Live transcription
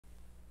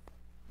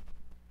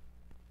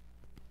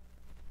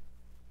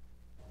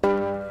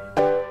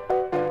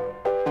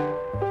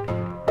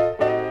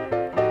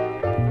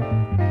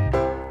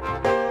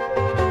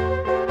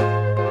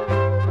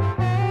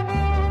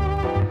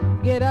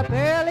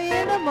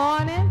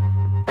morning,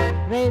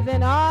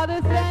 raising all the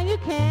sand you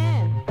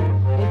can.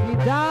 If you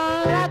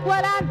don't like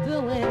what I'm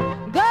doing,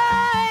 go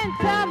and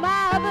tell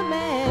my other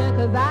man,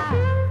 'cause I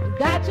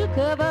got you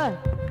covered.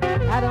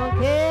 I don't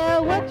care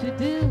what you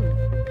do.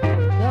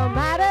 No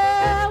matter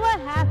what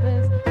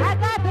happens, I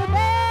got the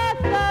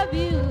best of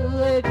you.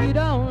 If you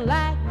don't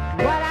like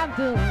what I'm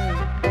doing,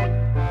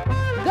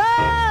 go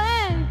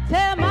and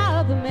tell my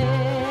other man.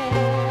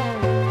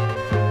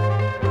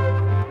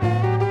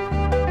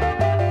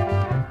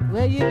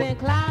 Well, you've been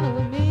clowning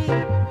with me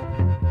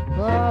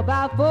for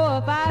about 4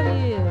 or 5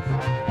 years.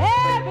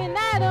 Every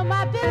night on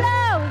my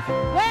pillows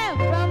went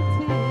from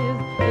tears.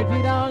 If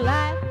you don't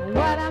like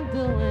what I'm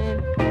doing,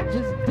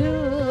 just do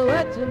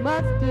what you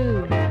must do.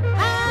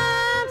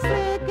 I'm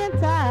sick and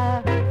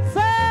tired,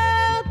 so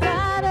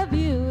tired of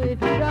you. If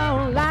you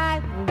don't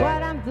like what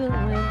I'm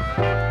doing,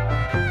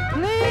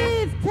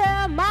 please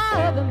tell my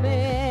other man.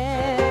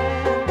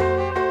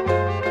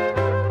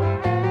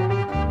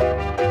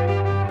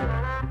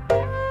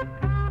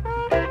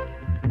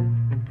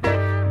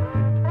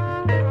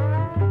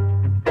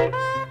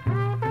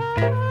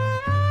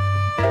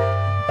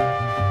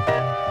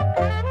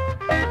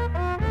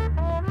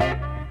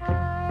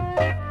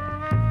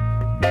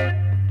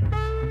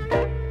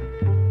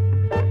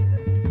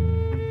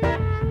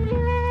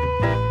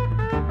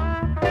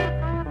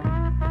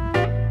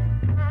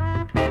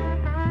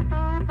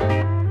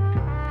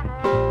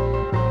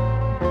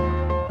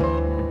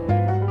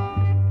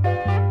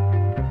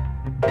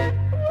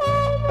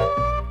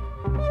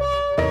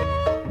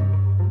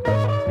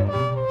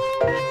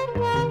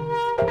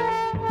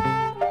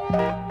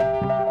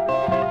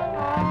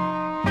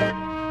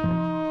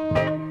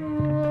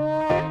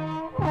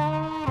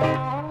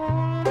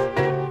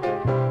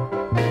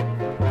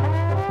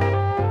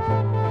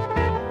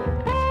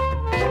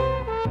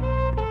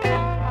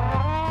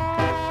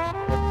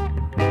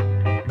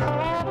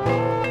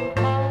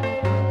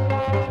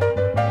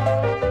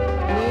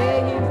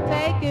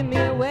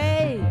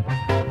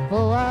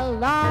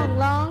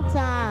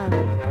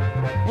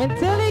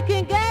 Until he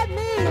can get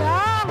me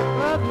off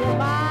of your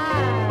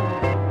mind.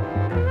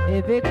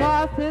 If it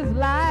costs his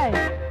life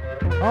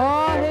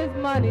or his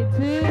money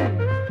too,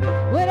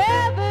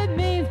 whatever it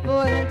means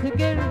for him to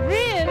get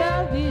rid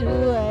of you.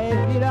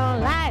 If you don't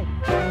like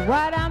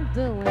what I'm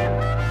doing,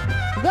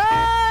 go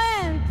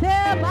and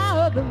tell my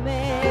other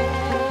man.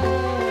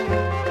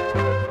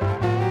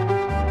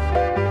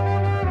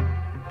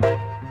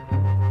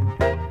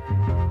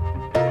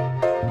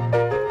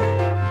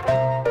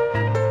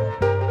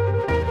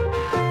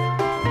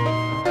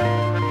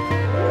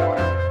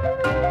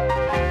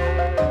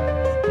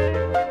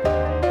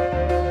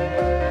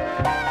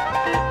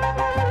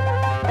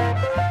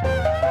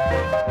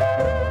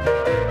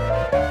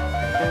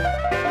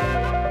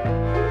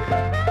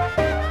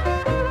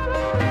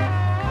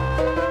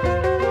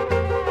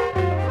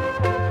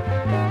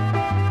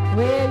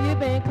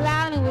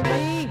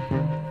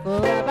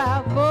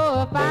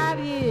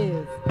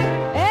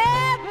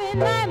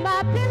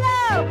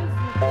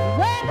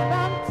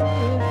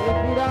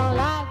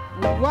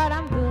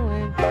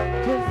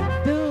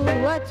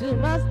 You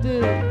must do.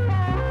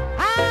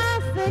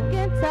 I'm sick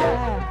and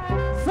tired,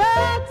 so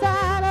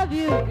tired of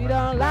you. If you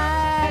don't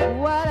like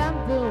what